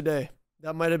twice a day.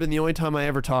 That might have been the only time I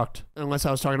ever talked, unless I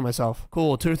was talking to myself.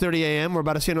 Cool, 2:30 a.m. We're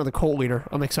about to see another cult leader.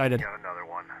 I'm excited. Got another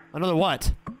one. Another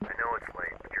what? I know it's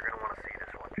late, but you're gonna want to see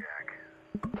this one, Jack.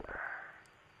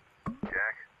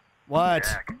 Jack? What?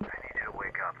 Jack, I need you to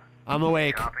wake up. I'm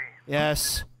awake. Copy?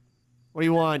 Yes. What do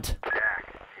you want? Jack,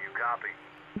 do you copy?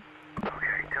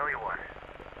 Okay, tell you what.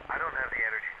 I don't have the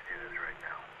energy to do this right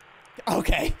now.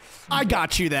 Okay, I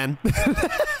got you then. I've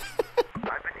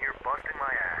been here busting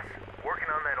my ass, working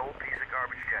on that old piece of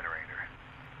garbage generator.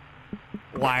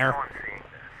 Liar. Now I'm seeing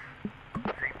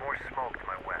this. Seeing more smoke to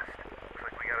my west. Looks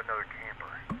like we got another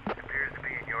camper. It appears to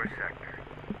be in your sector.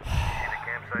 See the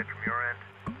campsite from your end?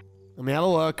 Let me have a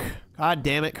look. God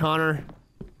damn it, Connor.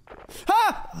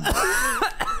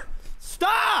 Ah!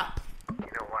 Stop! You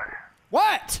know what?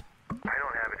 What? I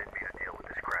don't have it in me to deal with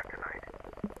this crap tonight.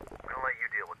 I'm gonna let you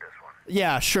deal with this one.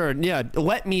 Yeah, sure. Yeah,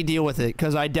 let me deal with it,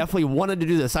 because I definitely wanted to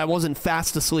do this. I wasn't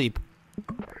fast asleep. If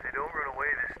they don't run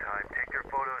away this time, take their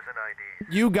photos and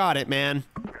IDs. You got it, man.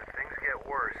 If things get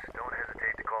worse, don't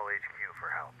hesitate to call HQ for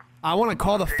help. I want to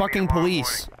call the Save me fucking tomorrow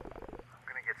police. morning. I'm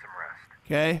gonna get some rest.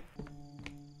 Okay?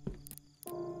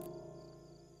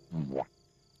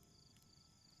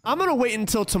 I'm gonna wait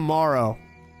until tomorrow,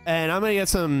 and I'm gonna get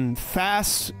some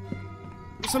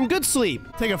good sleep.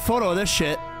 Take a photo of this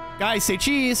shit. Guys, say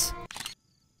cheese.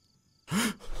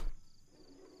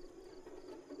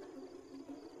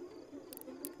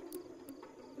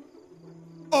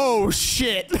 Oh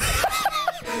shit.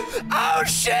 Oh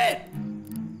shit.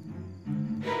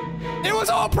 It was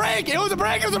all a prank. It was a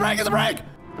prank. It was a prank. It was a prank.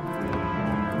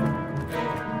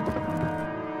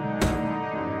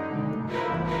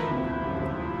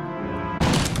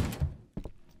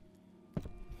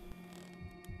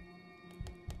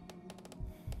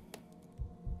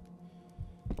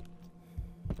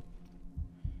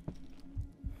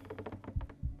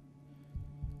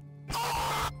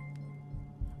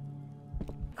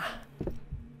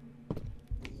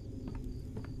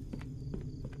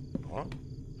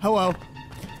 Hello.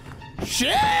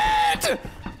 Shit!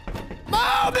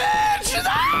 Oh, bitch!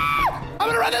 Ah! I'm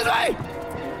gonna run this way!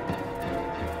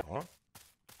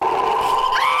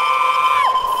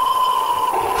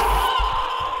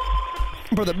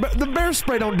 Bro, the bear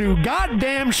spray don't do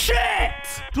goddamn shit!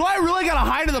 Do I really gotta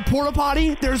hide in the porta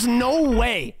potty? There's no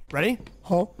way. Ready?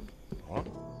 Huh?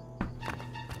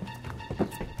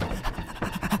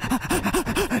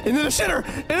 Into the shitter!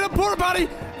 Into the porta potty!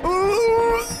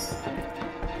 Ooh.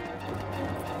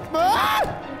 Ah!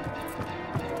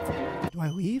 Do I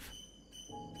leave?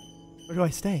 Or do I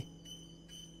stay?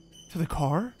 To the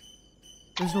car?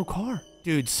 There's no car.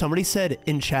 Dude, somebody said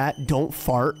in chat, don't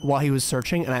fart while he was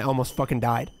searching, and I almost fucking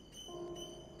died.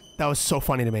 That was so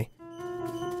funny to me.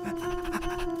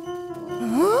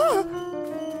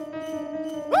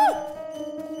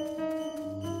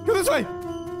 Go this way!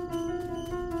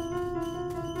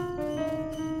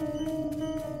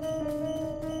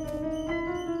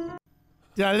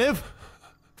 Did I live?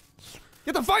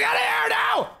 Get the fuck out of here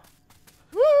now!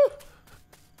 Woo!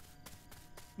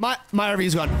 My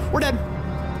RV's gone. We're dead.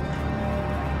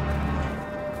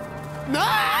 No!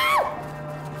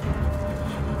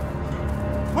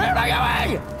 Where am I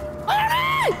going? Where am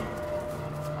I?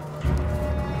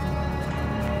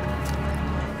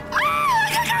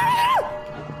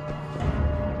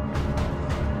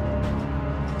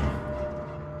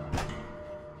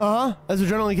 As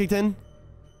adrenaline kicked in,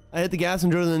 I hit the gas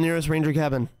and drove to the nearest ranger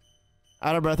cabin.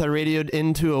 Out of breath, I radioed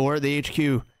in to alert the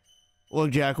HQ.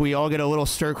 Look, Jack, we all get a little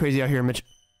stir crazy out here, Mitch.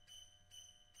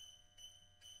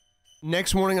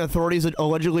 Next morning, authorities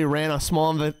allegedly ran a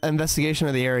small investigation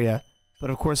of the area, but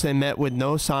of course they met with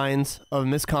no signs of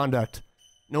misconduct.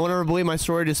 No one ever believed my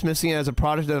story, dismissing it as a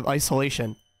product of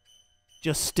isolation.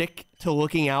 Just stick to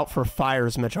looking out for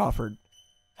fires, Mitch offered.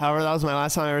 However, that was my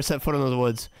last time I ever set foot in those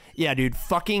woods. Yeah, dude,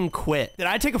 fucking quit. Did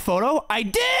I take a photo? I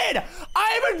did!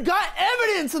 I even got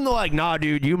evidence! And they're like, nah,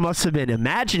 dude, you must have been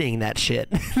imagining that shit.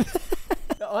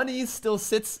 The unease still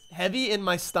sits heavy in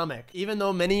my stomach. Even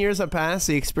though many years have passed,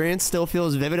 the experience still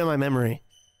feels vivid in my memory.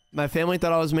 My family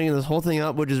thought I was making this whole thing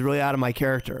up, which is really out of my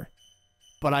character.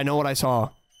 But I know what I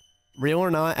saw. Real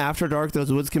or not, after dark,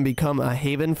 those woods can become a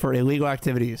haven for illegal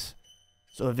activities.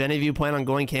 So if any of you plan on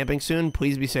going camping soon,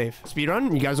 please be safe.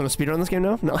 Speedrun? You guys want to speedrun this game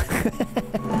now?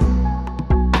 No.